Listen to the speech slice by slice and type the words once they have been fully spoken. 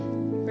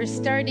We're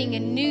starting a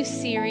new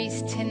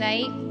series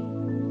tonight,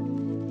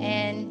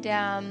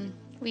 and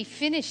we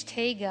finished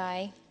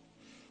Haggai,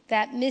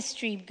 that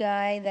mystery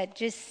guy that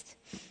just,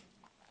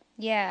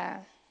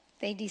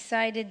 they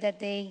decided that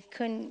they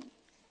couldn't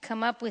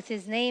come up with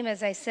his name,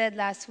 as I said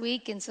last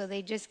week, and so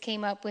they just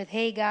came up with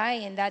Haggai,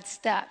 and that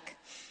stuck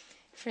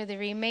for the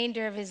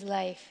remainder of his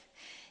life.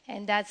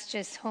 And that's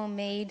just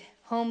homemade,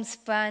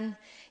 homespun.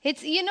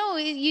 It's,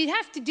 you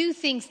have to do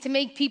things to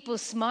make people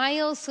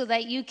smile so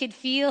that you could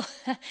feel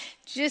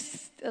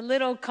just a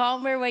little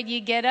calmer when you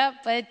get up.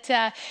 But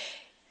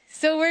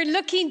so we're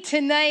looking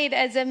tonight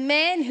as a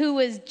man who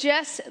was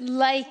just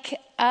like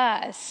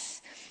us.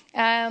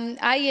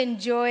 I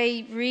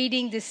enjoy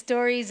reading the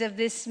stories of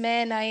this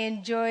man. I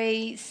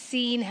enjoy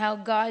seeing how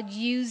God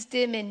used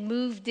him and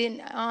moved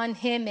on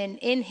him and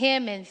in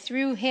him and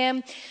through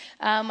him.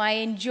 I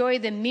enjoy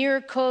the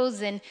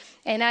miracles, and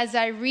as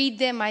I read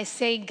them, I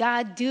say,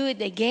 God, do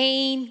it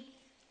again.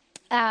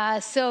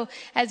 So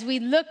as we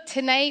look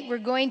tonight, we're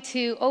going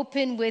to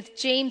open with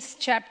James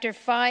chapter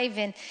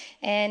 5,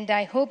 and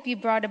I hope you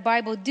brought a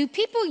Bible. Do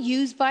people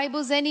use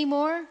Bibles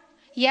anymore?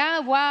 Yeah,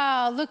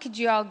 wow, look at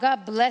you all.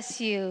 God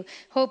bless you.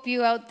 Hope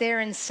you out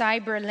there in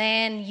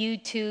cyberland,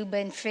 YouTube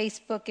and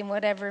Facebook and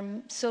whatever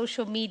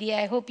social media.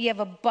 I hope you have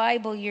a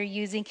Bible you're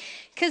using,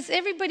 because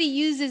everybody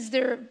uses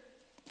their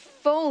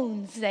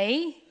phones,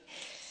 eh?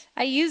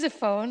 I use a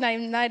phone.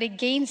 I'm not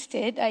against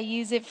it. I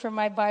use it for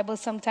my Bible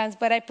sometimes,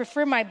 but I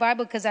prefer my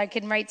Bible because I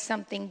can write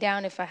something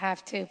down if I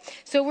have to.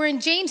 So we're in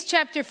James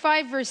chapter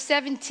 5, verse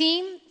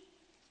 17.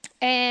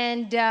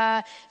 And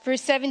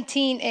verse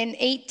 17 and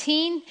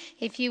 18,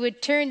 if you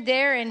would turn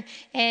there,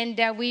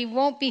 and we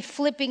won't be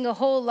flipping a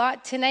whole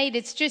lot tonight.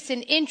 It's just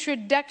an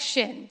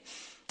introduction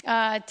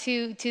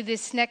to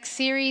this next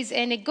series,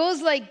 and it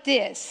goes like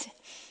this.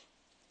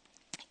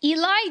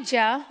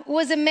 Elijah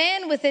was a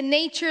man with a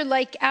nature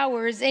like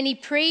ours, and he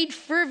prayed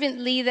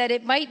fervently that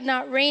it might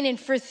not rain. And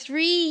for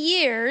 3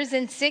 years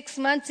and 6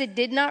 months it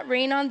did not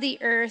rain on the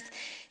earth.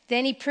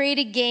 Then he prayed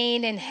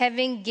again, and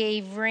heaven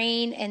gave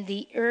rain, and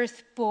the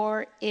earth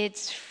bore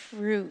its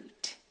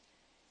fruit.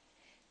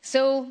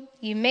 So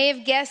you may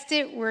have guessed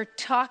it, we're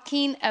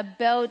talking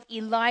about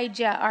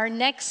Elijah. Our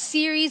next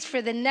series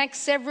for the next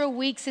several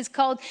weeks is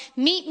called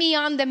Meet Me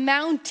on the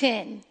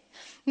Mountain.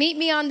 Meet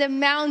me on the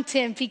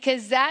mountain,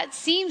 because that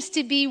seems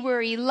to be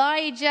where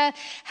Elijah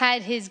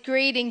had his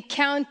great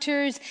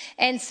encounters.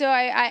 And so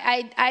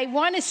I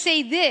want to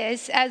say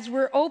this as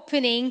we're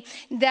opening,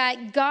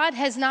 that God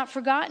has not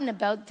forgotten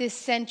about this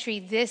century,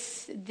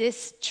 this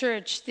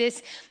church,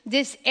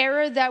 this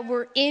era that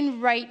we're in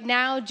right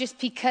now, just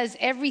because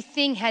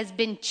everything has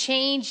been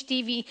changed,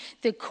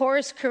 the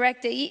course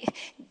corrected.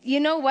 You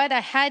know what?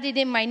 I had it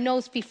in my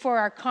notes before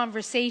our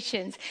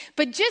conversations.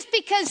 But just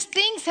because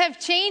things have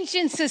changed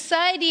in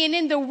society and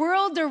in the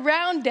world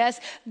around us,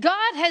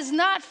 God has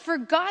not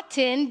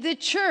forgotten the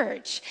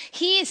church.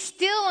 He is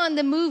still on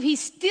the move. He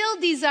still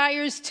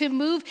desires to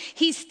move.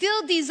 He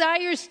still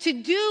desires to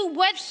do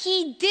what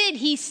he did.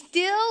 He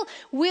still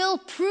will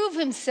prove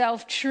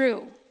himself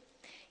true.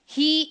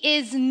 He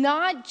is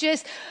not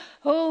just,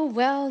 oh,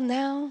 well,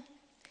 now,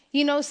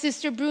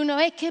 Sister Bruno,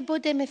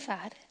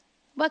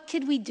 what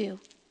could we do?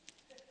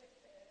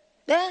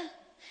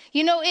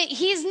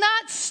 He's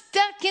not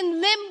stuck in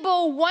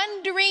limbo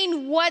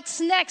wondering what's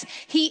next.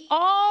 He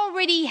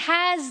already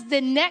has the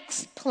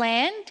next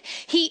planned.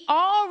 He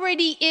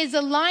already is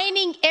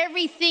aligning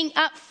everything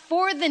up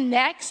for the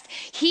next.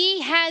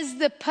 He has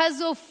the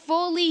puzzle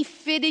fully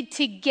fitted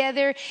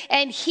together,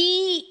 and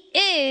he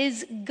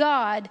is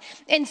God.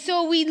 And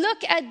so we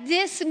look at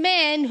this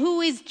man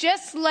who is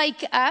just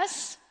like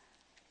us.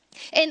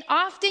 And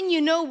often,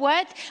 you know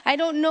what? I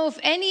don't know if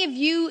any of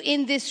you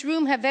in this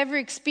room have ever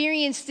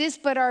experienced this,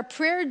 but our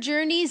prayer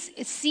journeys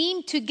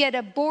seem to get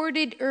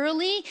aborted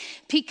early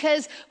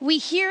because we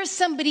hear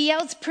somebody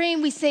else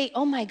praying. We say,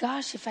 oh my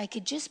gosh, if I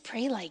could just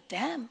pray like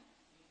them.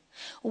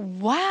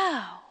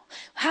 Wow.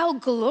 How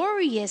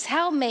glorious,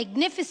 how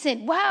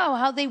magnificent. Wow,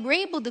 how they were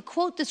able to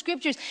quote the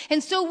scriptures.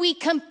 And so we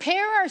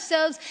compare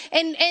ourselves,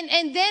 and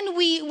then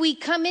we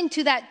come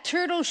into that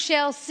turtle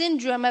shell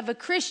syndrome of a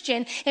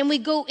Christian, and we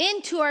go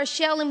into our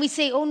shell and we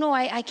say, oh no,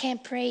 I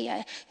can't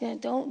pray.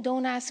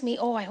 Don't ask me.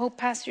 Oh, I hope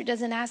pastor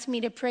doesn't ask me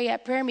to pray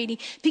at prayer meeting,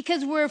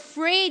 because we're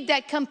afraid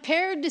that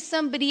compared to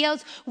somebody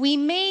else, we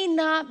may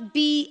not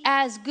be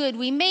as good.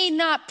 We may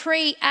not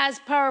pray as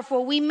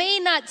powerful. We may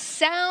not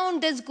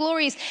sound as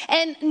glorious.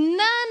 And none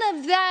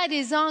of that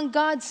is on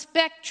God's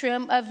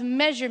spectrum of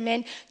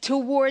measurement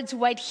towards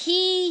what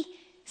he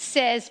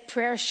says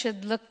prayer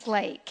should look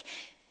like.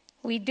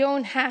 We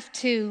don't have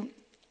to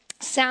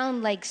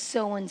sound like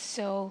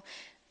so-and-so,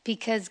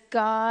 because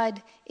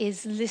God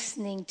is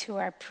listening to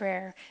our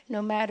prayer,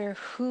 no matter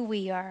who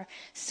we are.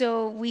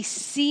 So we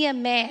see a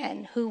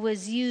man who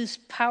was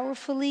used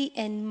powerfully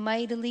and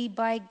mightily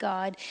by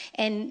God.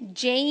 And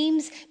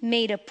James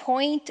made a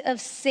point of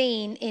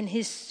saying in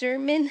his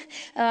sermon,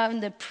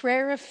 the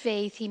prayer of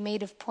faith, he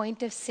made a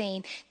point of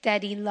saying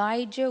that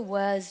Elijah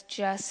was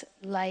just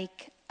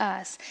like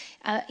us.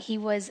 He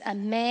was a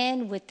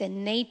man with a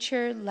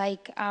nature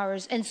like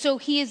ours. And so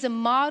he is a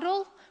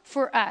model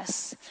for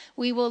us.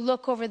 We will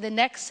look over the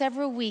next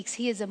several weeks.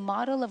 He is a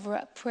model of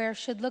what prayer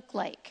should look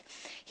like.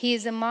 He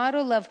is a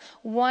model of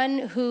one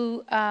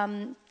who,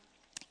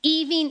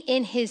 even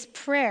in his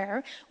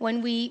prayer,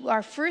 when we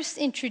are first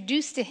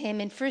introduced to him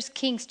in 1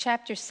 Kings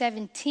chapter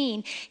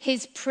 17,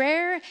 his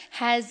prayer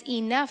has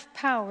enough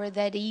power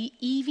that it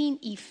even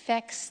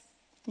affects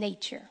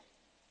nature.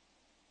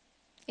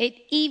 It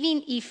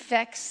even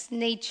affects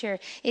nature.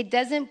 It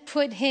doesn't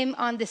put him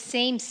on the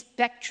same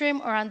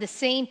spectrum or on the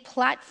same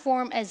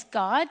platform as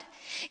God.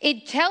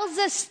 It tells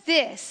us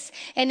this,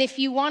 and if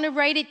you want to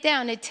write it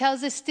down, it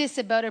tells us this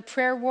about a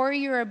prayer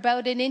warrior,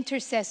 about an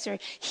intercessor.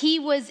 He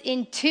was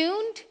in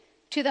tune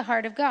to the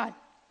heart of God.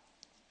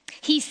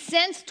 He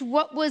sensed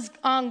what was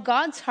on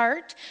God's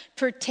heart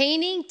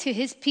pertaining to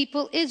his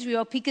people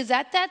Israel, because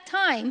at that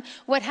time,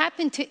 what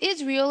happened to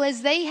Israel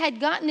is they had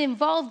gotten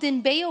involved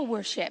in Baal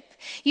worship.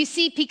 You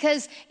see,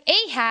 because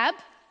Ahab,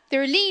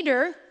 their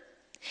leader,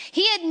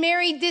 he had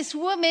married this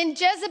woman,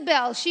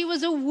 Jezebel. She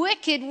was a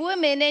wicked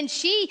woman, and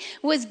she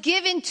was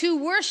given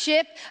to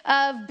worship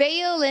of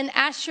Baal and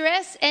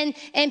Ashereth. And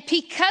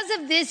because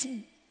of this,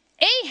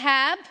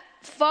 Ahab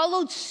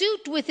followed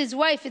suit with his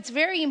wife. It's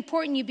very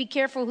important you be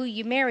careful who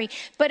you marry.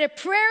 But a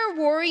prayer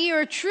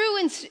warrior, a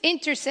true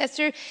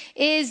intercessor,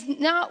 is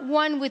not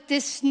one with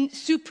this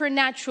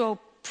supernatural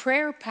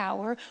prayer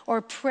power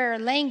or prayer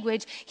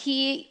language.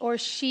 He or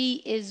she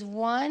is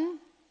one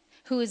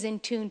who is in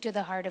tune to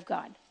the heart of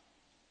God.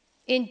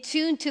 In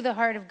tune to the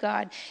heart of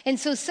God. And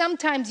so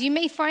sometimes you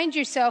may find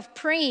yourself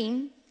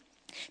praying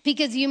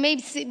because you may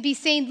be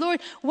saying,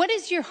 Lord, what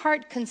is your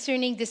heart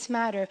concerning this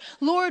matter?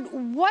 Lord,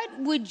 what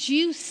would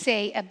you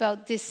say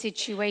about this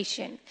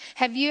situation?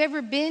 Have you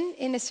ever been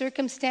in a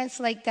circumstance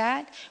like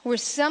that where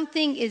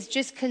something is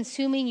just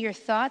consuming your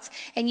thoughts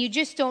and you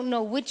just don't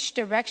know which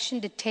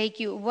direction to take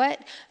you?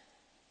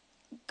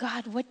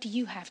 God, what do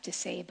you have to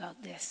say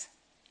about this?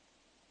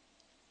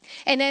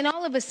 And then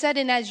all of a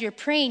sudden, as you're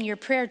praying, your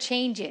prayer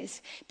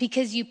changes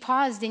because you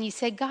paused and you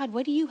said, God,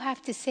 what do you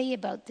have to say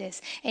about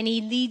this? And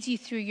he leads you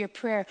through your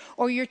prayer.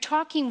 Or you're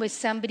talking with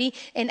somebody,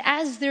 and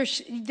as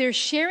they're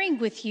sharing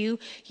with you,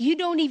 you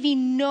don't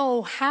even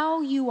know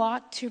how you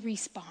ought to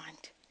respond,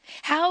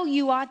 how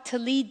you ought to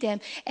lead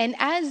them. And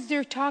as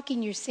they're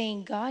talking, you're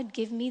saying, God,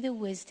 give me the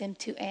wisdom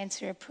to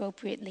answer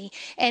appropriately.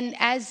 And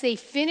as they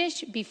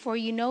finish, before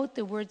you know it,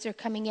 the words are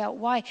coming out.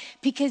 Why?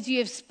 Because you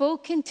have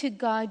spoken to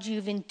God.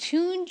 You've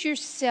attuned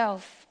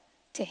yourself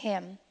to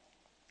him.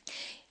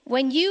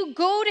 When you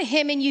go to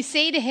him and you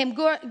say to him,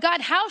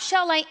 God, how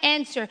shall I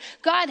answer?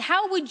 God,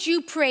 how would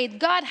you pray?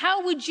 God,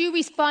 how would you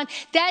respond?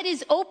 That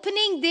is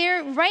opening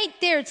there, right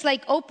there. It's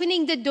like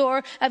opening the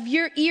door of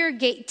your ear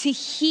gate to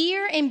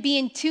hear and be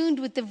in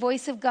tune with the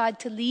voice of God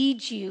to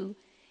lead you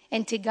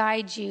and to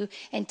guide you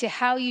and to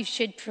how you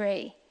should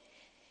pray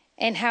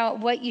and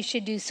what you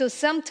should do. So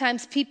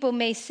sometimes people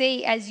may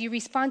say as you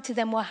respond to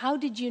them, well, how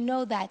did you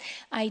know that?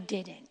 I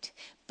didn't.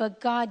 But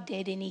God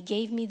did, and he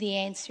gave me the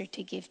answer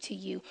to give to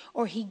you,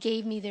 or he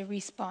gave me the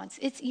response.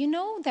 It's, you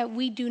know, that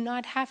we do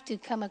not have to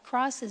come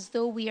across as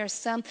though we are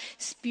some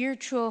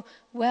spiritual,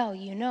 well,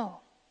 you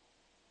know.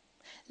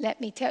 Let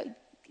me tell you,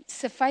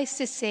 suffice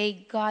to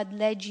say, God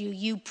led you.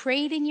 You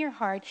prayed in your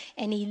heart,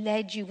 and he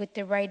led you with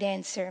the right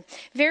answer.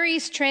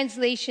 Various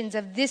translations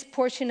of this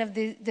portion of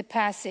the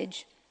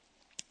passage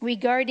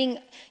regarding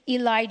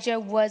Elijah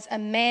was a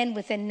man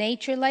with a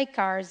nature like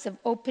ours. Of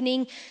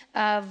opening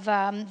of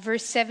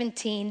verse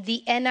 17,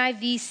 the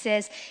NIV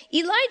says,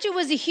 Elijah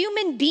was a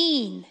human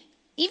being,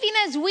 even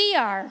as we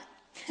are.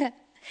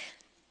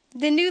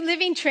 The New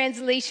Living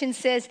Translation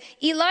says,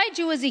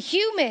 Elijah was a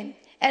human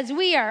as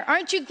we are.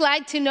 Aren't you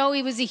glad to know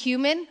he was a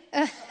human?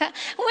 When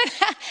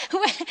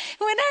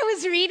I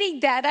was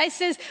reading that, I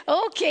says,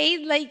 okay,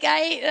 like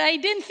I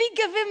didn't think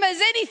of him as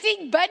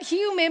anything but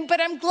human, but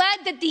I'm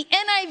glad that the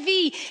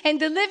NIV and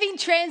the Living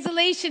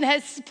Translation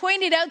has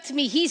pointed out to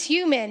me he's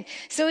human.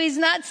 So he's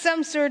not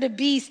some sort of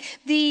beast.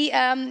 The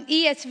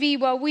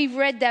ESV, well, we've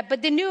read that,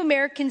 but the New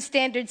American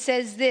Standard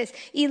says this: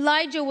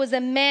 Elijah was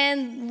a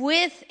man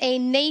with a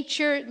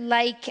nature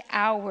like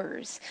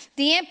ours.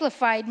 The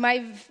Amplified,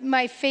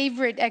 my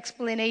favorite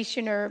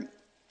explanation or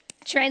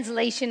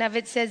translation of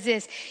it says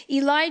this: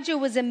 Elijah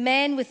was a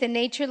man with a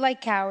nature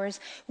like ours,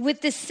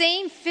 with the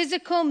same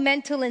physical,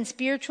 mental, and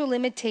spiritual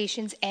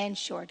limitations and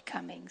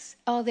shortcomings.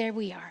 Oh, there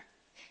we are.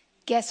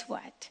 Guess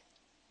what?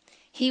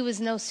 He was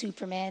no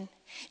Superman,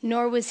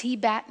 nor was he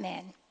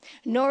Batman,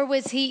 nor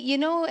was he, you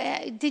know,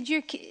 did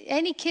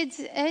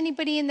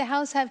anybody in the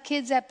house have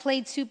kids that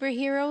played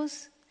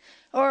superheroes?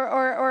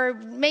 Or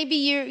maybe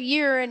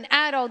you're an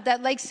adult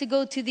that likes to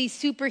go to these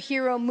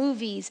superhero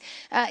movies.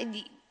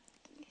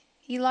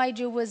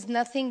 Elijah was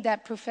nothing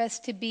that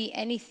professed to be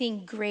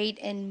anything great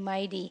and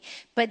mighty.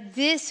 But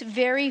this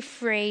very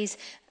phrase,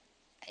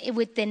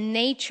 with the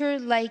nature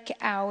like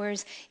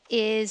ours,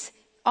 is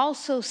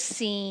also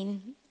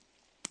seen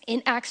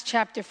in Acts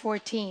chapter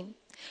 14.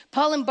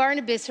 Paul and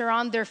Barnabas are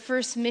on their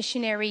first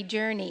missionary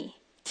journey.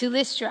 to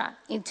Lystra,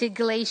 into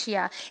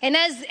Galatia. And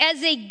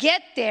as they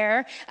get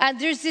there,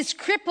 there's this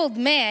crippled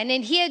man,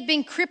 and he had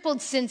been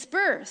crippled since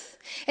birth.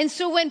 And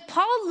so when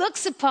Paul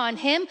looks upon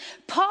him,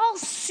 Paul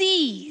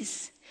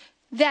sees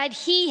that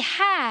he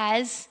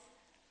has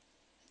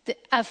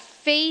a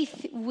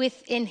faith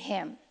within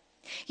him.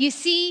 You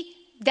see,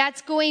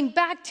 that's going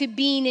back to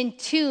being in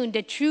tune.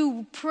 A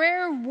true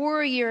prayer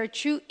warrior, a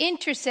true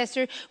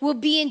intercessor will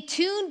be in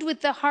tune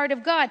with the heart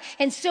of God.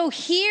 And so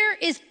here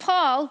is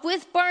Paul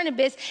with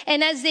Barnabas.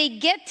 And as they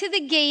get to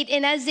the gate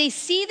and as they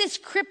see this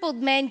crippled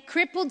man,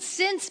 crippled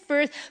since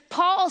birth,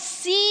 Paul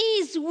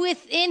sees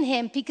within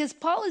him, because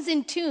Paul is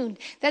in tune.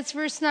 That's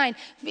verse 9.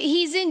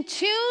 He's in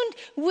tune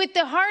with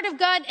the heart of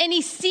God, and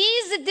he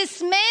sees that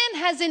this man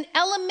has an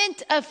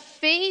element of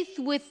faith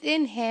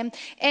within him.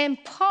 And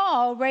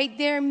Paul right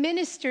there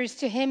ministers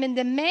to him, and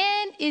the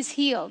man is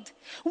healed.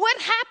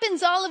 What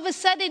happens all of a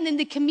sudden in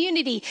the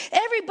community?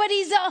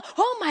 Everybody's,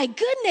 oh my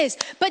goodness,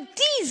 but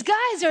these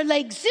guys are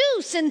like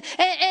Zeus. And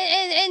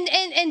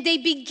they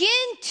begin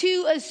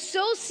to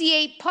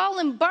associate Paul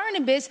and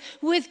Barnabas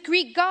with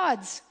Greek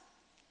gods.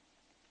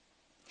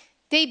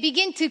 They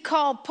begin to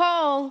call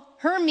Paul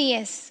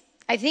Hermes.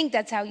 I think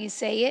that's how you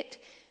say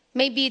it.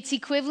 Maybe it's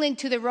equivalent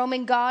to the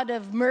Roman god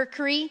of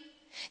Mercury.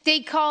 They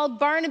called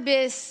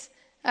Barnabas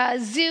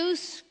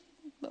Zeus,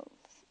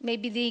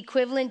 maybe the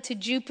equivalent to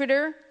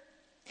Jupiter.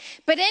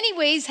 But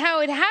anyways, how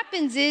it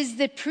happens is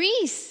the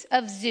priest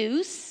of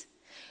Zeus,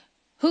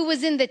 who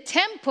was in the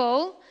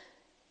temple,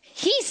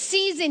 he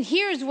sees and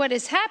hears what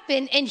has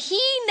happened, and he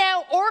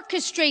now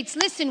orchestrates,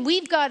 listen,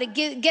 we've got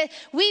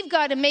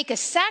to make a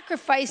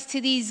sacrifice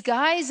to these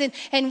guys,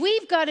 and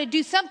we've got to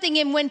do something.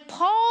 And when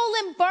Paul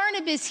and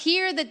Barnabas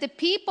hear that the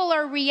people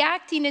are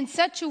reacting in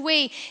such a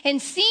way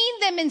and seeing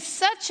them in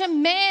such a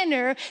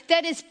manner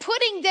that is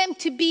putting them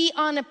to be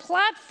on a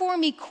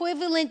platform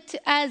equivalent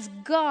as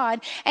God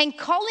and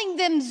calling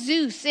them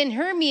Zeus and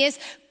Hermes,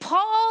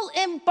 Paul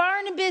and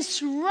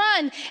Barnabas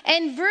run.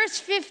 And verse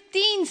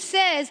 15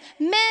 says,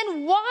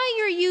 men, why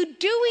are you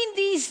doing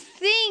these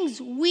things?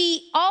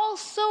 We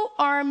also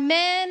are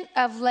men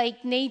of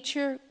like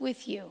nature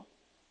with you.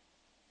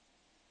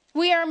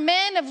 We are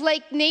men of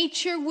like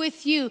nature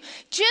with you.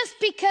 Just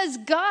because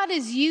God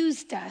has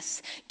used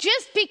us,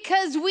 just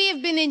because we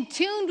have been in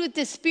tune with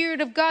the Spirit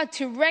of God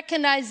to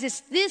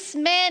recognize this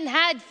man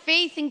had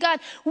faith in God,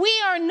 we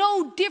are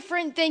no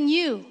different than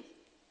you.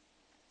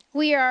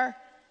 We are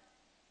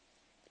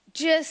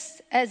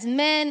just as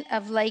men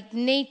of like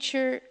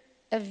nature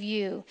of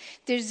you.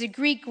 There's a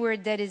Greek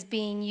word that is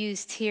being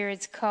used here.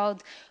 It's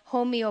called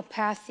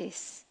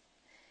homeopathis,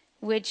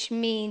 which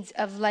means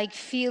of like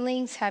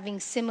feelings, having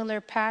similar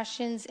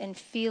passions and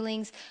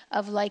feelings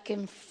of like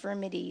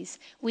infirmities.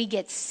 We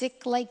get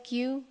sick like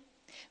you.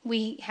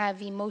 We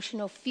have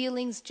emotional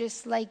feelings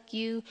just like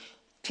you.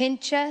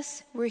 Pinch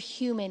us, we're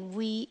human.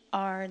 We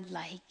are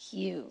like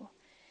you.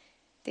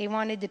 They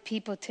wanted the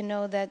people to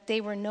know that they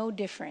were no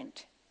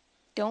different.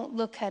 Don't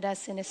look at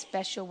us in a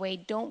special way.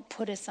 Don't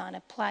put us on a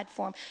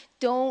platform.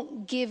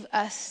 Don't give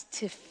us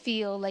to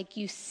feel like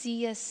you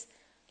see us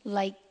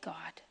like God.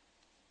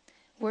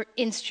 We're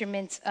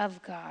instruments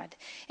of God.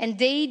 And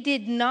they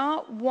did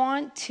not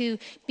want to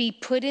be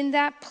put in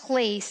that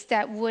place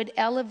that would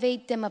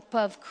elevate them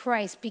above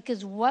Christ.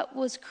 Because what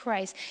was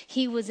Christ?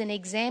 He was an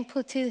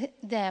example to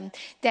them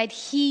that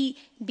he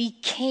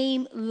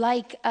became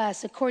like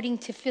us, according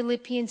to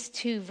Philippians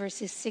 2,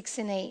 verses 6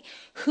 and 8.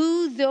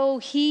 Who, though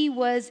he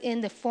was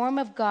in the form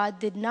of God,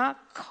 did not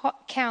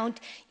count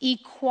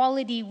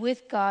equality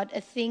with God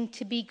a thing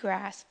to be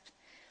grasped,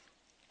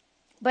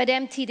 but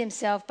emptied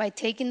himself by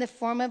taking the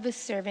form of a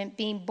servant,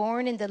 being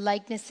born in the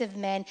likeness of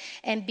men,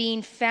 and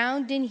being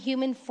found in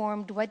human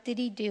form. What did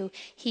he do?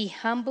 He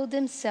humbled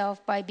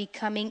himself by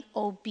becoming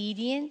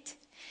obedient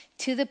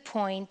to the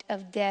point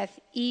of death,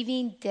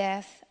 even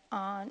death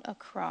on a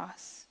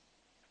cross.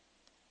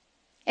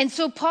 And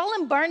so Paul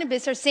and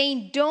Barnabas are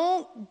saying,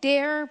 don't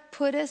dare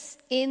put us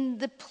in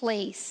the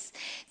place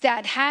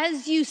that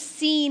has you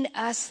seen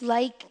us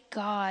like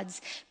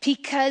gods,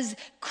 because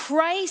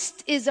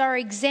Christ is our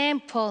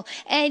example,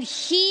 and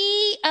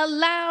he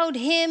allowed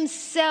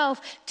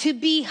himself to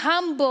be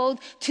humbled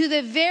to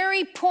the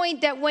very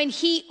point that when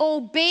he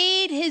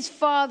obeyed his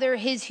Father,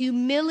 his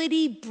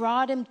humility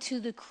brought him to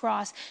the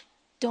cross.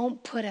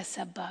 Don't put us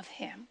above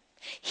him.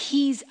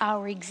 He's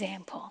our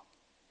example.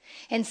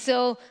 And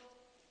so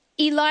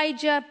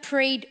Elijah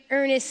prayed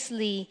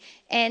earnestly,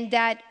 and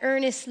that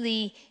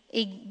earnestly,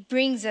 it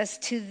brings us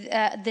to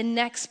the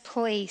next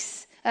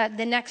place,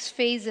 the next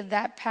phase of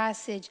that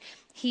passage.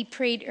 He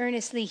prayed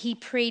earnestly, he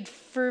prayed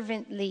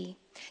fervently.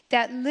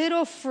 That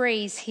little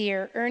phrase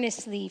here,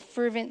 earnestly,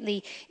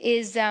 fervently,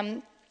 is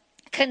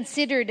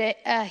considered a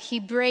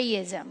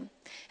Hebraism.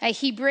 A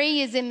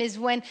Hebraism is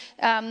when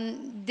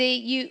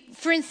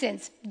for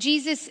instance,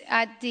 Jesus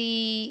at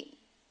the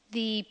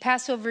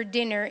Passover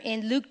dinner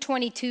in Luke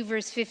 22,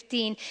 verse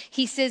 15,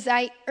 he says,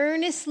 I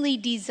earnestly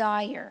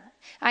desire.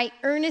 I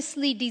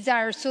earnestly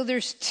desire. So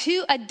there's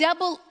a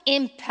double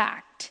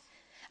impact.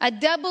 A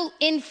double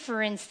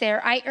inference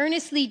there. I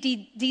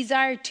earnestly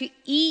desire to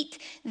eat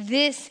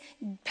this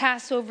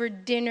Passover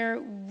dinner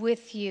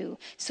with you.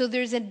 So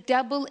there's a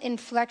double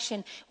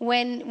inflection.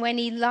 When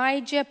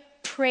Elijah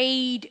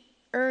prayed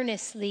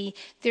earnestly,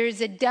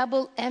 there's a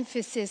double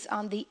emphasis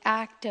on the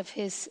act of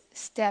his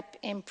step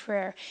in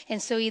prayer.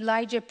 And so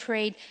Elijah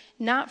prayed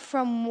not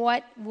from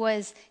what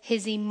was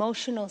his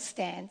emotional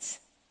stance,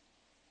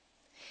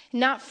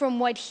 not from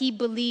what he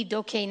believed.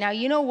 Okay, now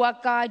you know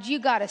what, God, you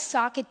got to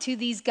sock it to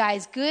these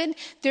guys good.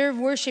 They're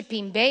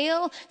worshiping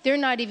Baal. They're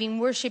not even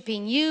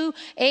worshiping you.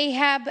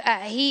 Ahab,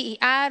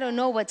 I don't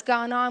know what's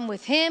gone on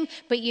with him,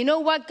 but you know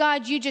what,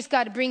 God, you just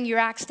got to bring your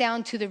axe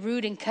down to the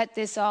root and cut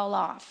this all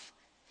off.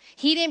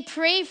 He didn't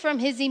pray from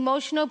his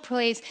emotional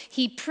place.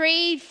 He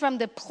prayed from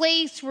the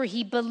place where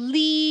he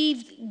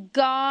believed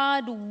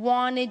God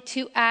wanted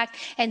to act.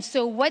 And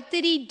so what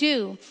did he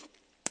do?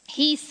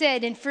 He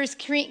said in 1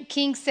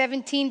 Kings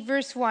 17,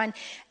 verse 1,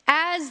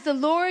 as the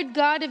Lord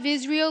God of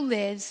Israel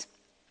lives,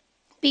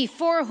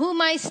 before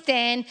whom I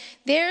stand,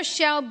 there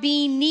shall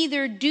be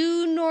neither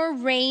dew nor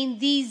rain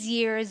these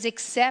years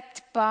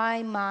except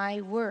by my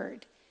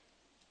word.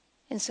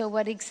 And so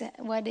what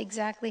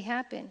exactly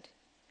happened?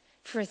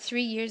 For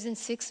 3 years and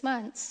 6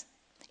 months,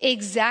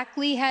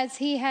 exactly as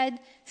he had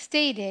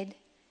stated,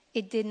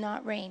 it did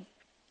not rain.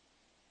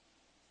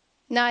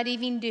 Not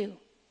even dew.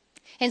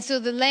 And so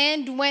the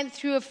land went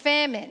through a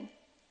famine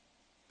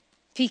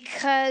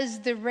because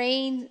the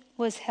rain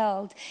was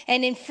held.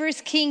 And in 1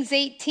 Kings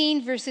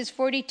 18, verses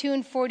 42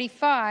 and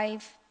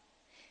 45,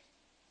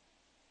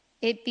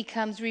 it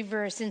becomes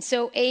reversed. And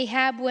so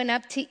Ahab went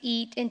up to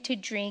eat and to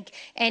drink,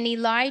 and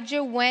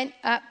Elijah went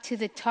up to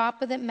the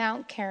top of the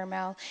Mount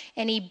Carmel,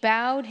 and he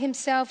bowed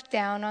himself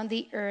down on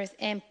the earth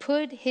and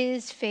put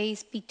his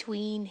face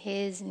between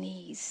his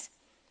knees.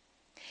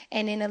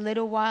 And in a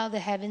little while the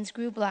heavens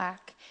grew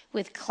black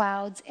with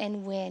clouds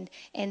and wind,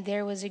 and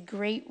there was a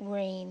great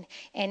rain.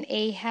 And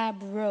Ahab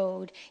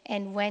rode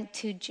and went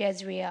to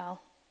Jezreel.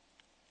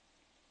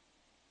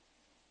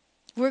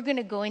 We're going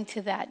to go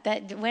into that.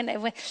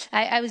 When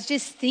I was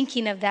just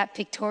thinking of that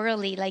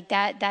pictorially, like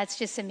that's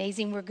just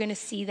amazing. We're going to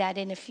see that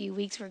in a few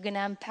weeks. We're going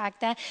to unpack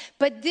that.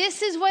 But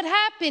this is what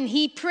happened.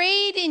 He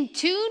prayed in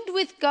tuned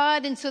with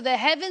God, and so the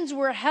heavens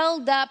were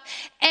held up,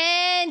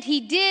 and he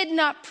did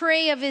not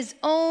pray of his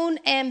own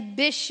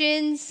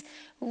ambitions,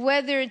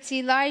 whether it's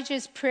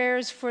Elijah's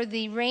prayers for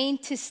the rain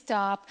to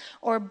stop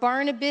or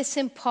Barnabas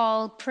and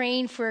Paul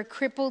praying for a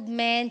crippled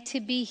man to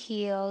be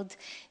healed.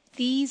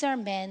 These are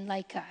men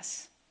like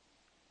us.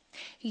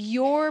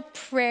 Your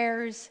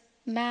prayers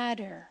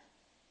matter.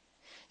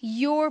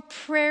 Your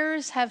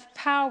prayers have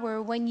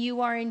power when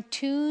you are in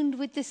tune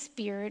with the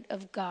Spirit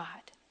of God.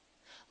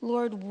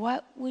 Lord,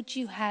 what would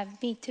you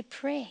have me to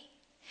pray?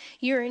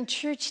 You're in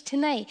church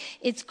tonight.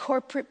 It's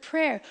corporate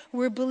prayer.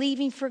 We're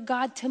believing for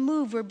God to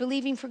move. We're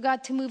believing for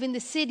God to move in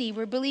the city.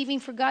 We're believing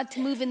for God to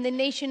move in the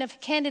nation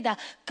of Canada.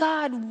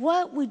 God,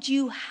 what would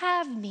you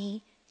have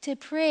me to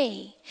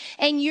pray?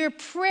 And your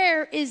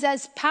prayer is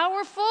as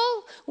powerful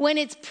when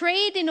it's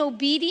prayed in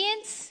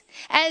obedience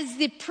as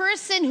the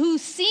person who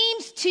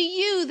seems to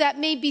you that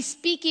may be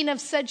speaking of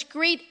such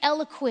great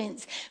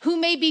eloquence, who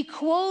may be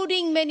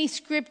quoting many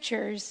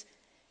scriptures.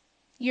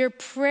 Your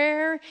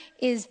prayer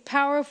is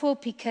powerful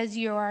because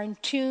you are in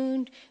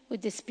tune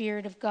with the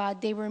Spirit of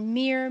God. They were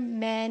mere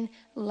men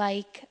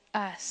like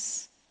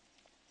us.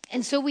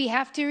 And so we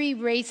have to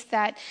erase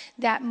that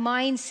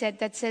mindset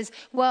that says,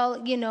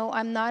 well,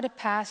 I'm not a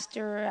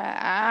pastor,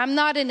 I'm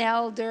not an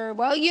elder,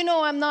 well,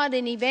 I'm not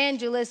an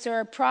evangelist or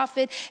a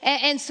prophet.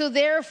 And so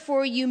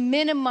therefore you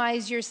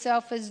minimize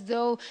yourself as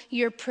though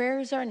your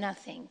prayers are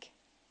nothing.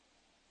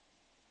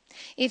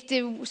 If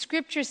the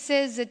scripture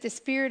says that the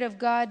Spirit of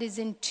God is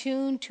in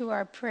tune to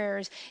our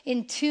prayers,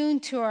 in tune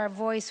to our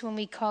voice when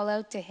we call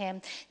out to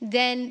him,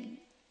 then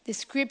the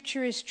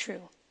scripture is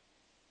true.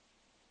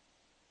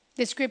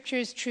 The scripture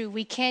is true.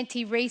 We can't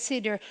erase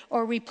it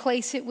or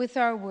replace it with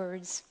our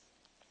words.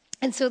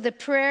 And so the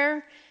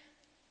prayer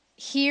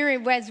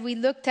here, as we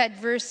looked at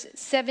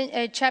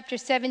chapter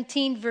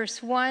 17,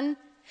 verse 1,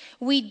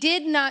 we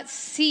did not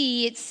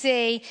see it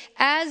say,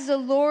 as the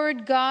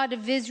Lord God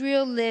of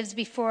Israel lives,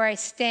 before I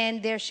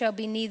stand, there shall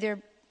be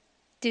neither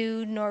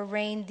dew nor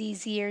rain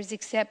these years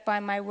except by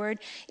my word.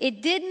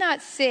 It did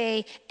not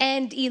say,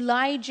 and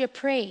Elijah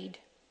prayed.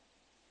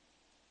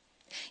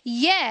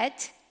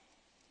 Yet,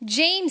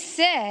 James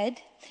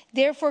said,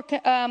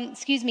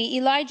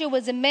 Elijah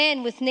was a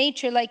man with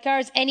nature like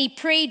ours, and he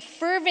prayed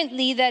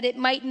fervently that it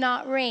might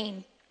not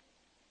rain.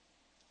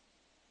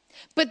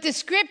 But the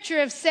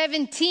scripture of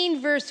 17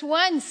 verse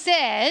 1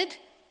 said,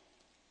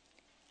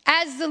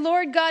 as the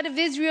Lord God of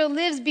Israel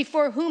lives,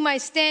 before whom I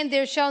stand,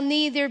 there shall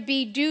neither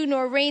be dew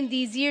nor rain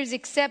these years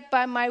except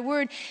by my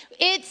word.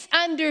 It's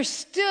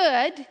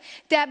understood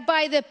that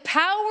by the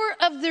power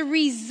of the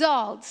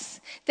results,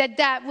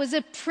 that was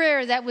a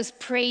prayer that was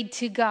prayed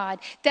to God,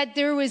 that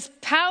there was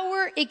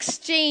power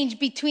exchange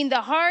between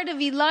the heart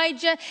of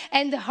Elijah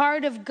and the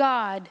heart of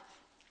God.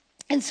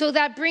 And so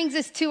that brings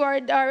us to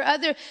our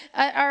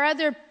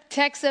other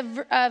text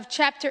of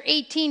chapter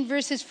 18,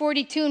 verses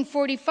 42 and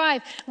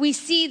 45, we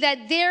see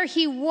that there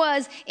he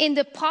was in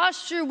the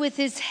posture with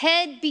his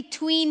head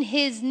between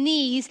his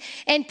knees.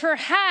 And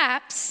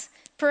perhaps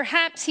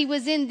he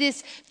was in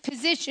this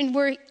position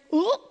where,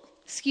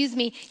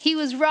 he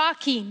was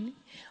rocking.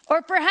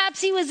 Or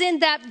perhaps he was in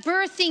that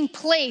birthing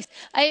place.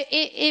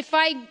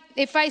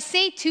 If I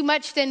say too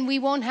much, then we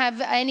won't have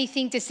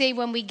anything to say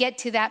when we get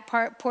to that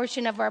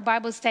portion of our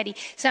Bible study.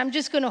 So I'm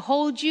just going to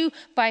hold you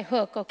by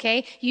hook,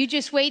 okay? You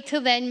just wait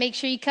till then. Make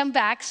sure you come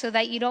back so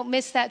that you don't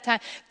miss that time.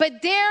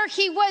 But there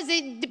he was.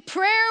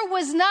 Prayer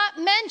was not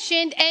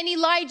mentioned, and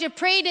Elijah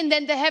prayed, and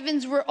then the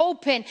heavens were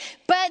open.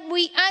 But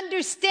we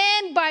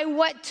understand by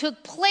what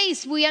took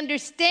place. We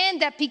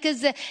understand that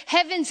because the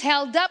heavens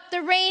held up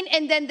the rain,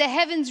 and then the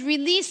heavens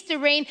released the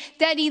rain,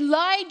 that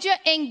Elijah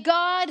and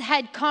God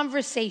had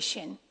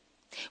conversation.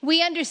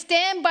 We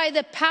understand by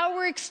the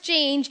power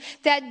exchange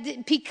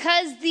that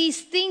because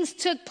these things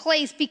took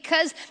place,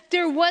 because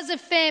there was a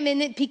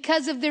famine,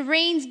 because of the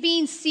rains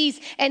being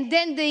ceased, and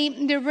then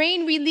the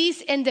rain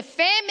released and the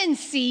famine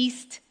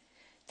ceased,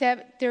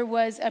 that there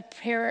was a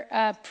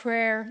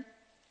prayer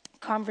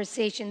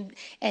conversation,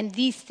 and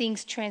these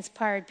things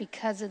transpired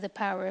because of the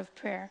power of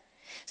prayer.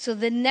 So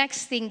the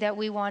next thing that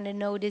we want to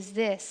note is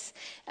this: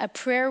 a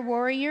prayer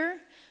warrior,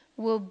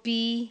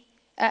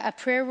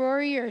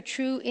 a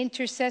true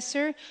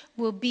intercessor,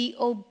 will be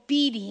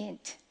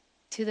obedient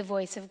to the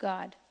voice of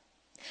God.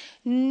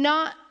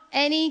 Not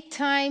any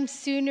time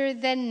sooner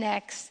than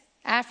next,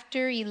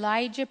 after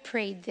Elijah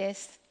prayed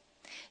this,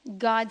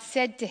 God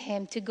said to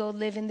him to go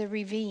live in the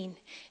ravine.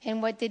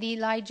 And what did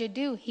Elijah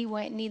do? He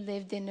went and he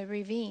lived in the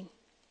ravine.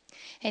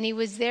 And he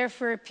was there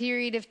for a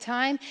period of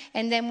time.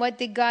 And then what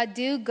did God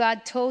do?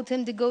 God told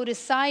him to go to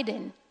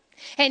Sidon.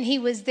 And he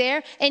was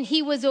there, and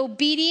he was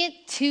obedient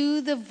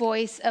to the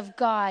voice of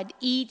God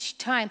each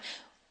time.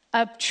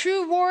 A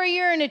true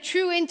warrior and a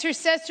true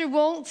intercessor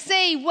won't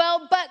say,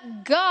 well,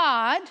 but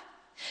God.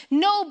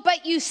 No,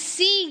 but you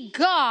see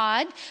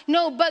God.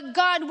 No, but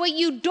God, what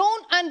you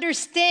don't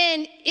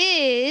understand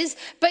is,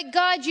 but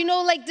God,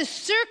 like the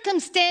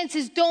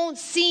circumstances don't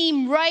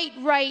seem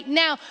right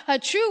now. A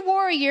true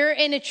warrior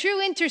and a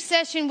true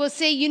intercession will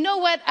say, you know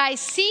what, I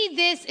see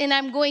this and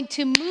I'm going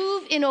to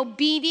move in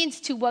obedience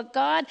to what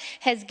God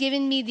has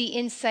given me the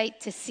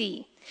insight to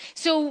see.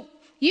 So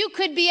you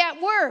could be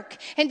at work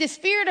and the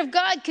Spirit of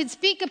God could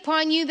speak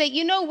upon you that,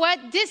 you know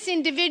what, this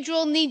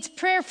individual needs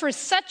prayer for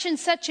such and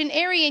such an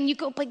area. And you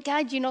go, but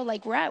God,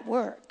 we're at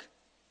work.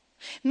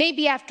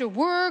 Maybe after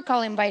work,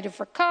 I'll invite her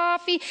for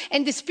coffee.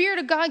 And the Spirit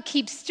of God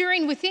keeps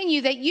stirring within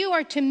you that you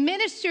are to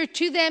minister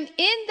to them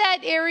in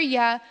that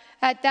area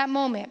at that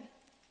moment.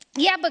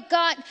 Yeah, but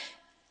God,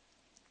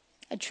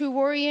 a true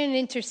warrior and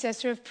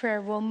intercessor of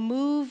prayer will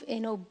move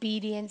in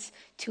obedience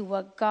to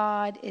what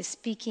God is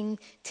speaking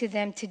to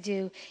them to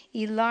do.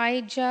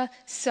 Elijah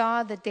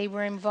saw that they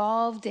were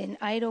involved in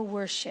idol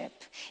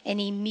worship,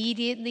 and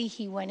immediately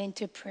he went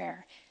into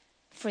prayer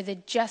for the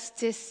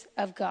justice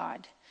of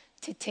God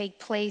to take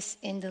place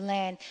in the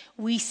land.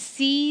 We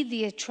see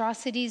the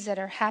atrocities that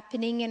are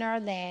happening in our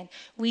land.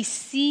 We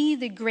see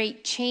the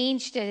great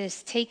change that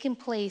has taken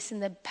place in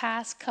the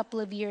past couple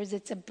of years.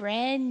 It's a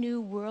brand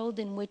new world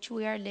in which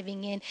we are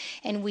living in,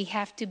 and we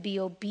have to be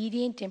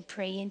obedient and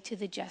pray into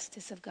the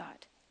justice of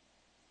God,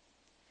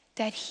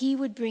 that he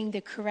would bring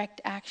the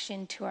correct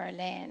action to our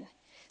land.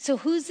 So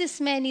who's this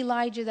man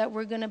Elijah that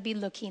we're going to be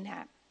looking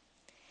at?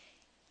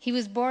 He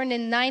was born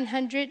in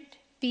 900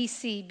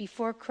 BC,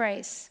 before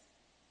Christ.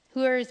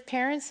 Who are his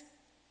parents?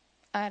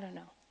 I don't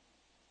know.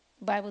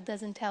 The Bible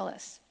doesn't tell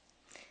us.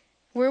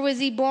 Where was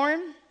he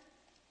born?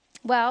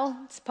 Well,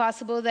 it's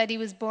possible that he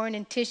was born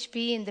in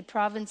Tishbe in the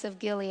province of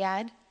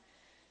Gilead.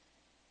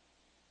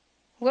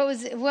 What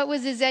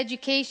was his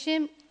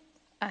education?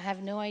 I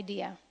have no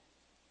idea.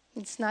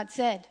 It's not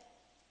said.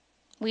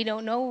 We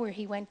don't know where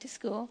he went to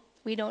school.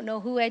 We don't know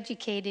who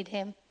educated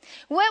him.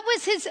 What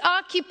was his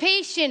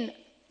occupation?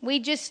 We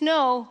just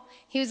know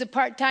he was a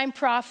part-time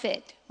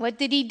prophet. What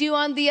did he do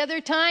on the other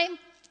time?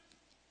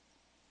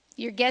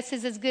 Your guess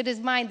is as good as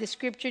mine. The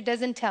scripture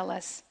doesn't tell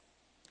us.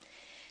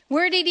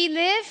 Where did he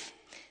live?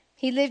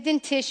 He lived in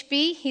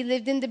Tishbe. He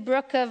lived in the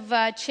brook of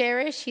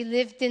Cherish. He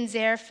lived in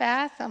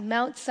Zarephath on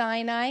Mount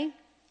Sinai.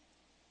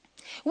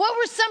 What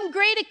were some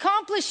great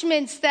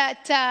accomplishments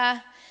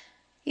that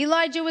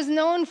Elijah was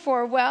known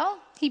for? Well,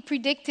 he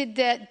predicted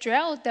that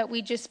drought that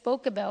we just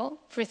spoke about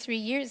for 3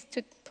 years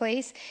took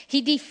place.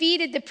 He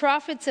defeated the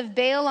prophets of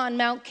Baal on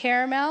Mount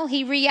Carmel.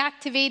 He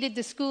reactivated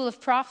the school of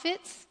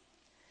prophets.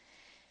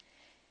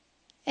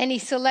 And he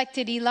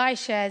selected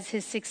Elisha as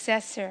his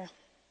successor.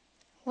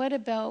 What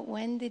about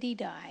when did he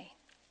die?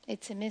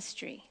 It's a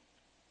mystery.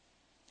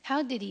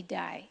 How did he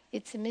die?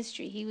 It's a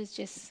mystery. He was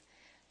just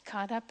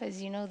caught up,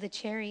 as you know, the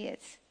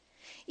chariots.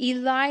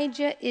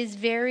 Elijah is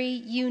very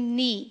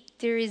unique.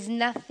 There is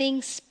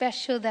nothing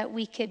special that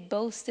we could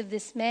boast of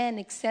this man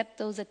except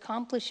those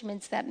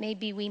accomplishments that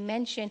maybe we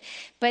mentioned.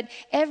 But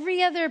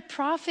every other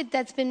prophet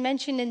that's been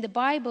mentioned in the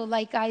Bible,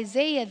 like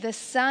Isaiah, the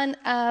son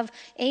of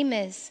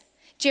Amos,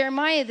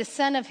 Jeremiah, the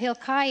son of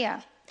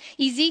Hilkiah,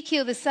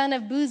 Ezekiel, the son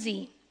of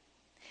Buzi.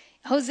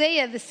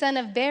 Hosea, the son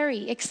of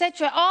Beri,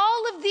 etc.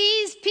 All of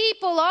these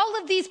people,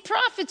 all of these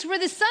prophets were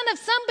the son of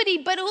somebody,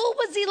 but who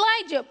was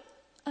Elijah?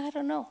 I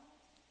don't know.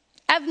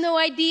 I have no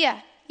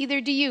idea. Either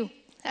do you.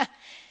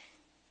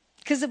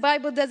 Because the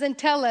Bible doesn't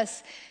tell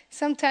us.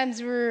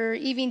 Sometimes we're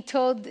even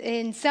told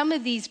in some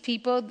of these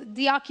people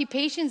the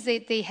occupations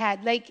that they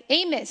had. Like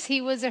Amos, he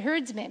was a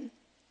herdsman.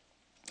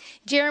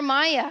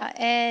 Jeremiah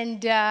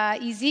and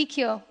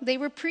Ezekiel, they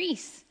were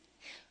priests.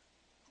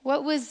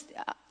 What was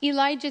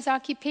Elijah's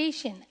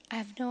occupation? I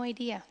have no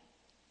idea.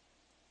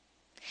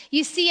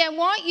 You see, I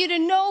want you to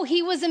know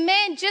he was a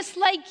man just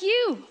like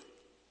you.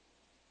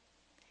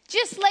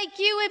 Just like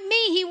you and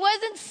me. He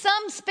wasn't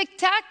some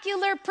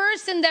spectacular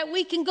person that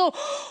we can go,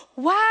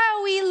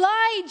 wow,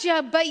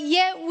 Elijah. But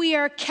yet we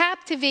are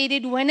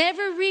captivated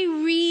whenever we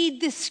read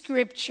the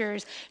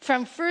scriptures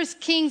from 1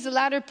 Kings, the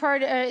latter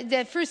part,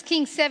 the 1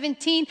 Kings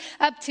 17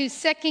 up to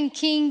 2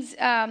 Kings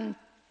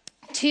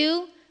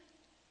 2.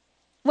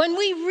 When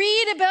we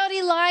read about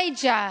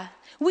Elijah,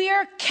 we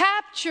are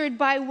captured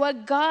by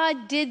what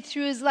God did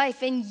through his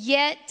life, and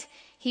yet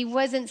he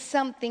wasn't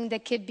something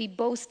that could be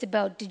boasted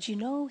about. Did you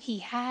know he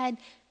had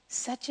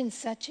such and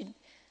such an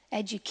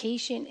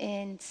education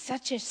in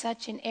such and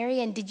such an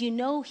area? And did you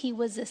know he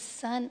was a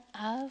son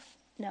of?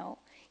 No,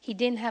 he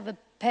didn't have a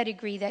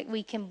pedigree that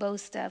we can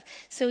boast of.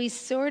 So he's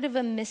sort of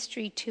a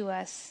mystery to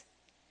us.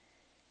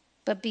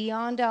 But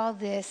beyond all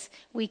this,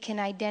 we can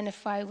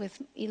identify with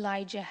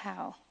Elijah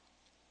how?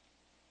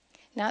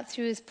 Not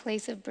through his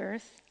place of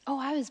birth. Oh,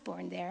 I was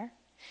born there.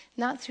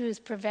 Not through his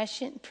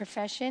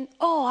profession.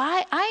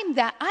 Oh, I'm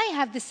that. I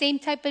have the same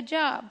type of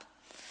job.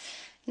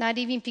 Not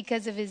even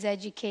because of his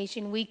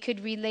education. We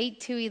could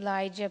relate to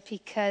Elijah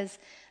because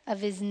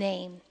of his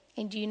name.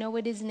 And do you know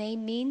what his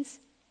name means?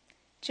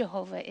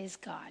 Jehovah is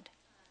God.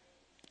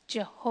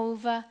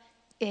 Jehovah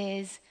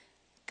is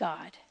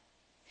God.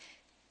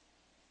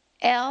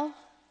 El,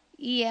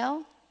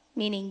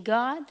 meaning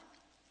God.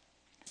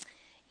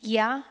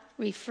 Yah,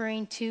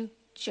 referring to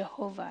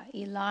Jehovah.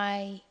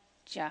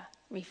 Elijah,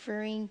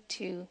 referring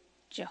to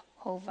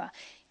Jehovah.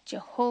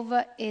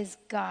 Jehovah is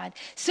God.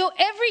 So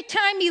every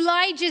time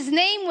Elijah's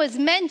name was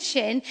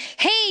mentioned,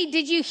 hey,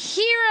 did you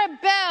hear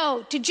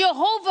about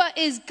Jehovah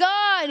is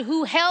God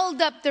who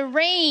held up the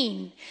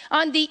rain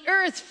on the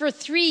earth for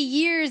 3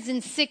 years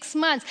and 6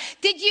 months?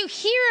 Did you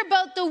hear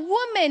about the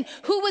woman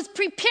who was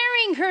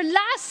preparing her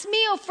last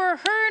meal for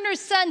her and her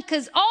son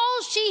because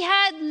all she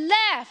had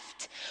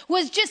left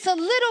was just a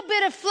little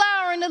bit of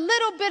flour and a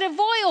little bit of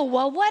oil?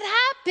 Well, what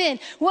happened?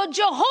 Well,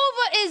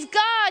 Jehovah is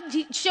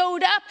God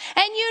showed up,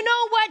 and you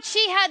know what?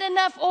 She had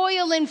enough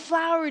oil and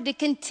flour to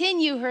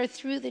continue her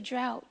through the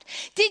drought.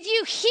 Did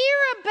you hear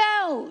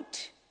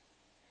about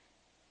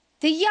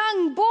the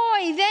young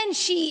boy? Then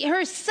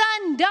her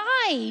son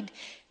died.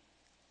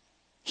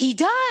 He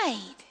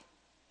died.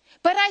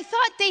 But I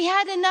thought they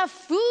had enough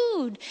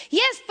food.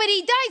 Yes, but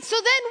he died. So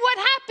then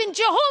what happened?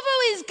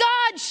 Jehovah is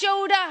God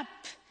showed up.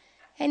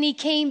 And he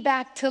came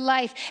back to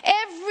life.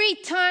 Every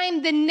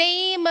time the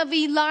name of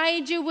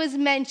Elijah was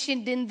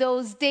mentioned in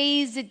those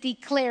days, it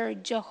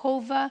declared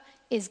Jehovah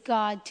is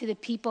God to the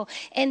people.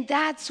 And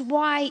that's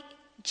why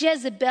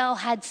Jezebel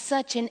had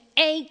such an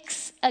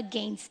angst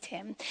against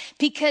him.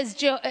 Because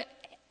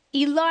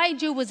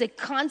Elijah was a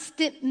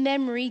constant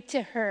memory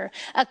to her,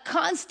 a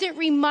constant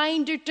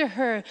reminder to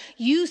her,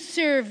 you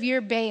serve your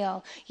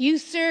Baal, you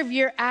serve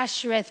your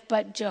Ashereth,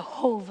 but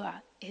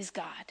Jehovah is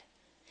God.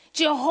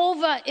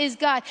 Jehovah is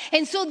God.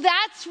 And so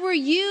that's where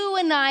you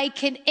and I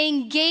can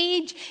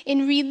engage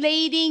in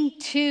relating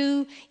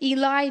to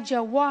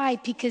Elijah. Why?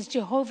 Because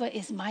Jehovah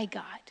is my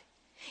God.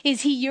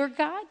 Is he your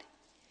God?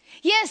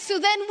 Yes, so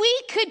then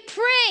we could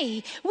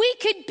pray. We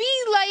could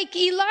be like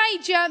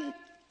Elijah,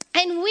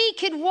 and we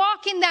could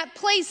walk in that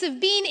place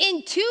of being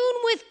in tune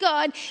with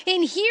God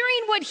and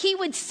hearing what he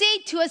would say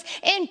to us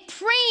and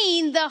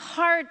praying the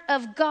heart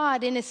of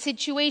God in a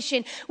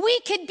situation. We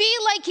could be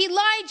like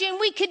Elijah, and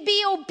we could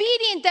be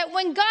obedient that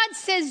when God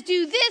says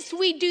do this,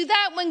 we do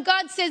that. When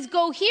God says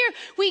go here,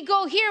 we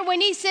go here.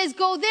 When he says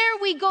go there,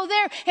 we go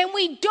there. And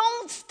we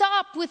don't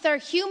stop with our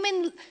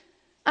human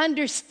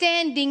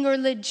understanding or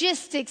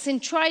logistics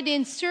and try to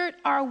insert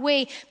our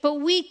way, but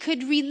we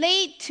could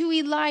relate to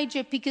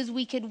Elijah because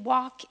we could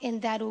walk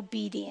in that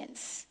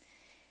obedience.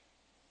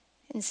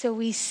 And so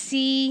we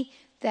see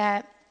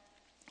that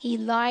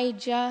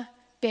Elijah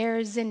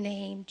bears the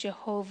name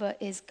Jehovah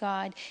is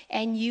God,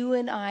 and you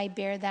and I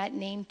bear that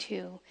name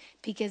too,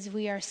 because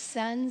we are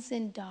sons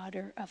and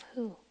daughter of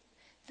who?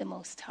 The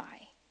Most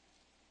High.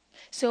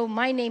 So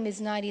my name is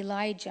not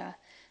Elijah,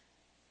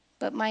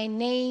 but my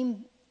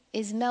name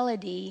is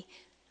Melody,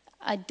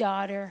 a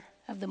daughter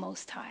of the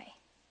Most High.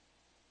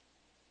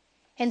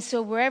 And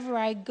so wherever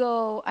I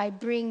go, I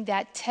bring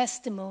that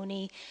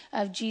testimony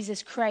of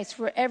Jesus Christ.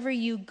 Wherever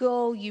you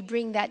go, you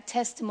bring that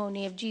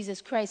testimony of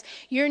Jesus Christ.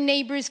 Your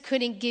neighbors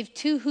couldn't give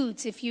two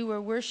hoots if you were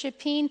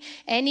worshiping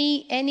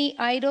any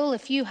idol.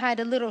 If you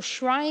had a little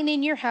shrine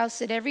in your house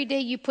that every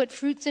day you put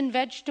fruits and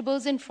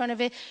vegetables in front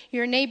of it,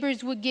 your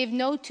neighbors would give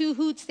no two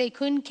hoots. They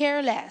couldn't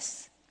care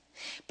less.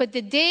 But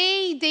the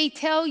day they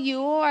tell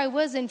you, oh, I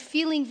wasn't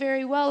feeling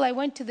very well, I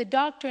went to the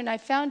doctor and I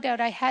found out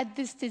I had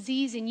this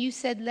disease, and you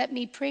said, let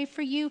me pray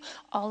for you,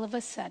 all of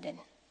a sudden,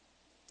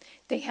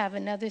 they have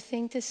another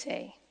thing to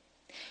say.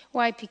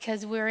 Why?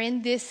 Because we're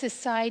in this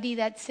society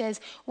that says,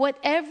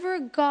 whatever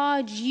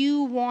God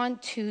you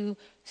want to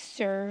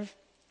serve,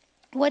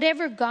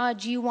 whatever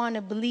God you want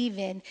to believe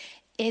in,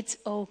 it's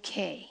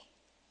okay.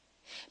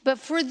 But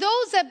for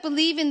those that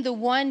believe in the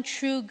one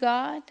true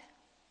God,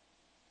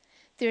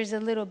 there's a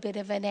little bit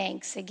of an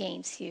angst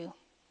against you.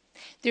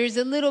 There's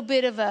a little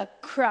bit of a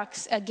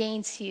crux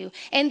against you.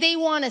 And they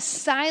want to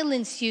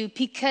silence you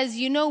because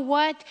you know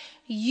what?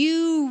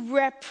 You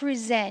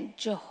represent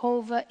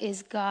Jehovah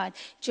is God.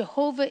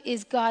 Jehovah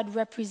is God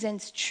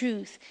represents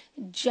truth,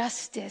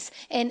 justice,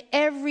 and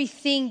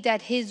everything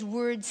that his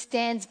word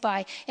stands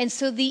by. And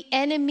so the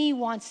enemy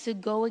wants to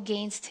go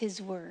against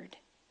his word.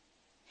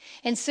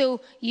 And so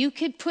you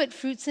could put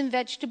fruits and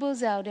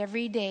vegetables out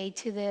every day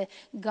to the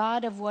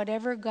God of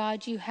whatever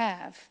God you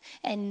have,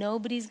 and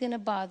nobody's going to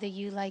bother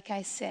you, like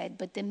I said.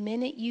 But the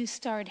minute you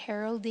start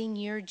heralding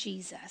your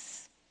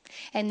Jesus,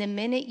 and the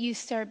minute you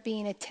start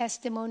being a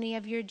testimony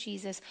of your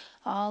Jesus,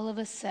 all of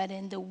a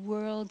sudden the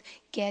world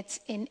gets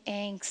in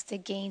angst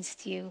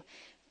against you.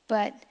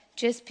 But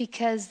just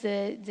because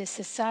the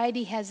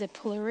society has a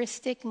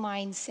pluralistic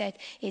mindset,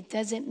 it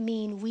doesn't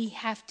mean we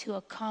have to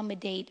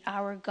accommodate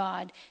our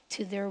God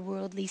to their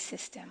worldly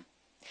system.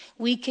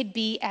 We could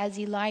be as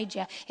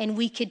Elijah, and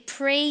we could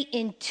pray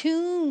in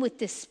tune with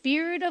the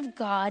Spirit of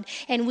God,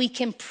 and we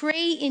can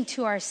pray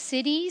into our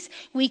cities,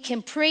 we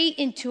can pray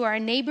into our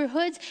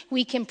neighborhoods,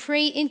 we can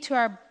pray into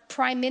our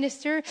prime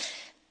minister,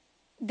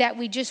 that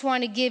we just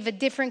want to give a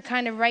different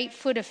kind of right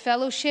foot of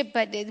fellowship,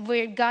 but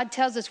where God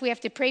tells us we have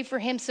to pray for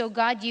him. So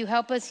God, you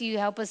help us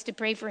to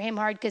pray for him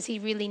hard because he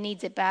really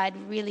needs it bad,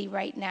 really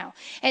right now.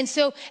 And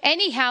so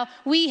anyhow,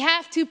 we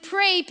have to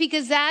pray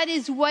because that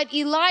is what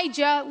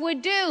Elijah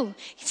would do.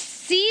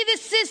 See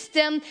the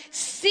system,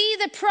 see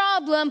the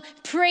problem,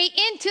 pray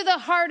into the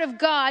heart of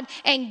God,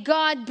 and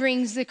God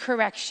brings the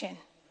correction.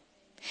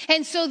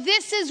 And so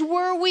this is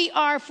where we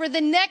are. For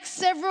the next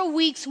several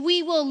weeks,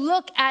 we will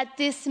look at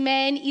this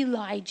man,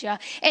 Elijah,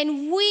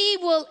 and we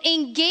will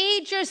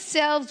engage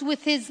ourselves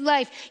with his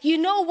life. You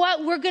know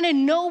what? We're going to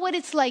know what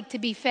it's like to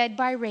be fed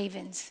by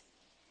ravens.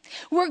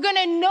 We're going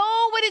to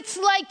know what it's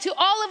like to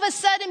all of a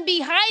sudden be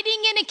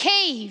hiding in a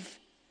cave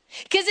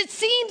because it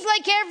seems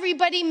like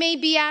everybody may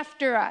be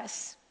after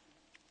us.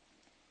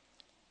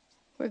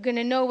 We're going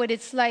to know what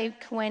it's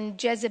like when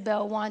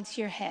Jezebel wants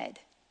your head.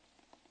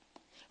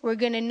 We're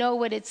going to know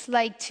what it's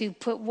like to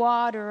put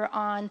water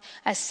on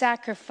a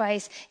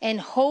sacrifice and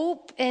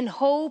hope and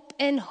hope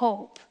and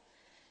hope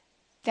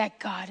that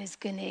God is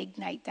going to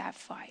ignite that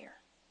fire.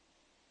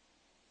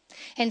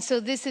 And so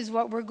this is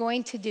what we're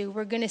going to do.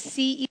 We're going to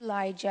see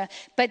Elijah.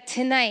 But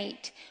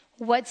tonight,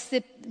 what's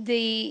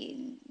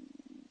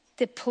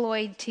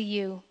deployed to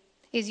you?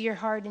 Is your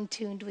heart in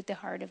tune with the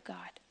heart of God?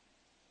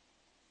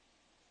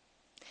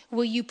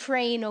 Will you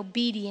pray in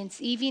obedience,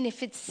 even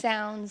if it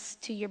sounds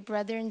to your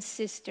brother and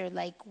sister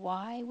like,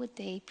 why would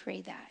they pray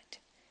that?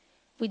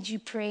 Would you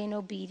pray in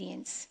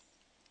obedience?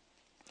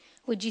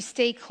 Would you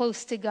stay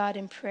close to God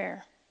in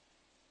prayer?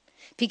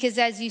 Because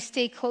as you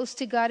stay close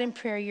to God in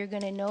prayer, you're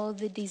going to know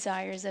the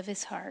desires of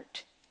his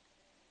heart.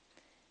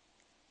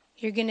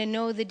 You're going to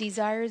know the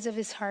desires of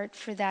his heart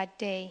for that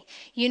day.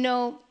 You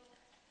know,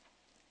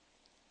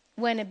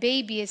 when a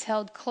baby is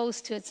held close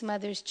to its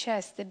mother's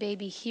chest, the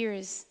baby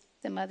hears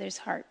the mother's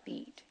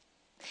heartbeat.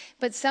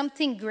 But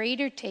something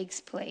greater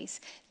takes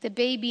place. The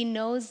baby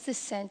knows the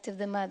scent of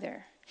the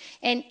mother.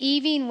 And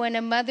even when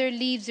a mother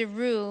leaves a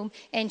room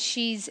and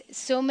she's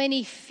so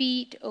many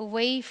feet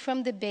away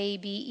from the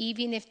baby,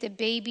 even if the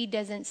baby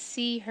doesn't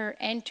see her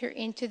enter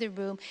into the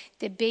room,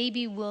 the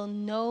baby will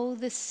know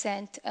the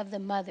scent of the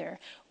mother.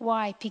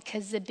 Why?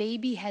 Because the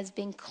baby has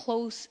been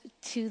close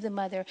to the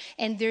mother.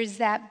 And there's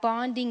that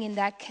bonding and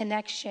that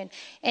connection.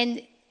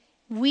 And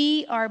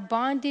we are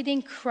bonded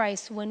in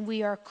Christ when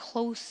we are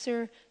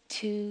closer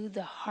to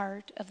the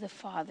heart of the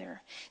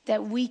Father,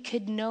 that we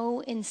could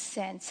know and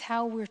sense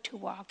how we're to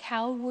walk,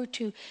 how we're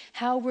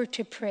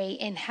to pray,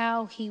 and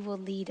how he will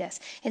lead us.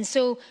 And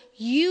so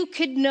you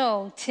could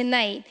know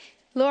tonight,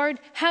 Lord,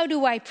 how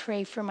do I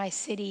pray for my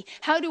city?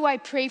 How do I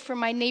pray for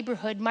my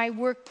neighborhood, my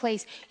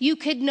workplace? You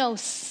could know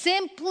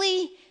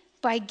simply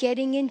by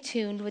getting in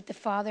tune with the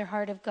Father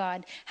heart of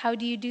God. How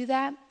do you do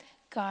that?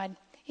 God,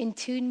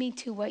 intune me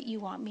to what you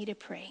want me to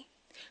pray.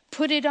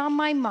 Put it on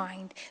my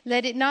mind.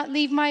 Let it not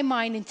leave my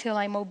mind until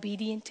I'm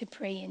obedient to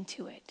pray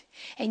into it.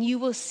 And you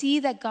will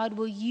see that God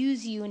will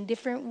use you in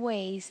different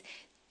ways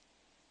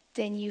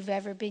than you've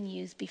ever been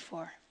used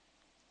before.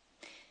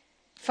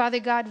 Father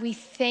God, we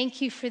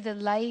thank you for the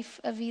life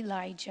of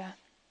Elijah.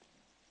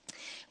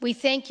 We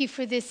thank you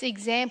for this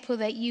example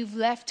that you've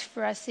left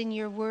for us in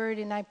your word.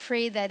 And I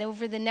pray that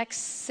over the next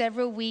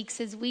several weeks,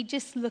 as we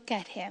just look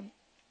at him,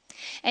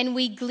 and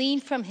we glean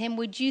from him.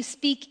 Would you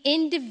speak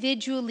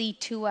individually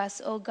to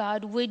us, oh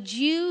God? Would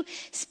you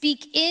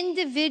speak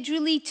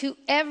individually to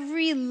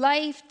every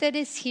life that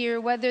is here,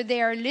 whether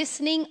they are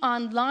listening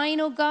online,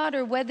 oh God,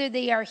 or whether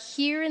they are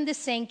here in the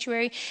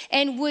sanctuary?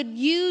 And would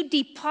you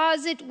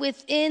deposit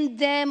within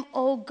them,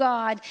 oh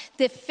God,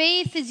 the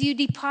faith as you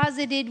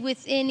deposited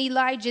within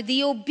Elijah,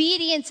 the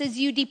obedience as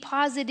you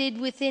deposited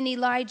within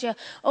Elijah,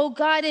 oh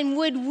God, and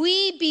would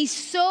we be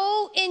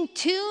so in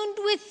tune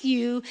with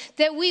you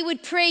that we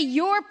would pray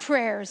your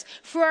prayers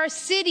for our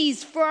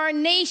cities, for our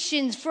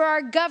nations, for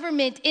our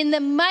government. In the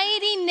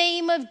mighty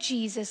name of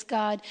Jesus,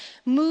 God,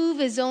 move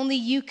as only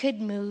you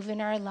could move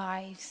in our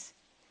lives.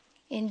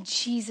 In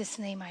Jesus'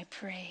 name I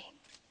pray.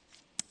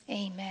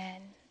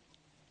 Amen.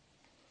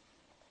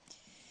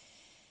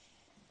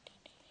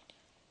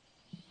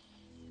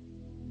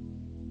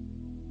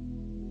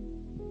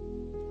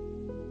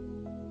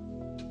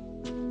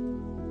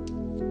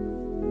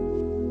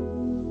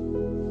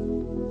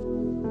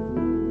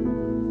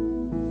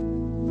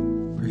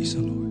 Praise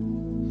the Lord.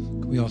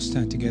 Can we all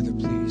stand together,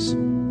 please?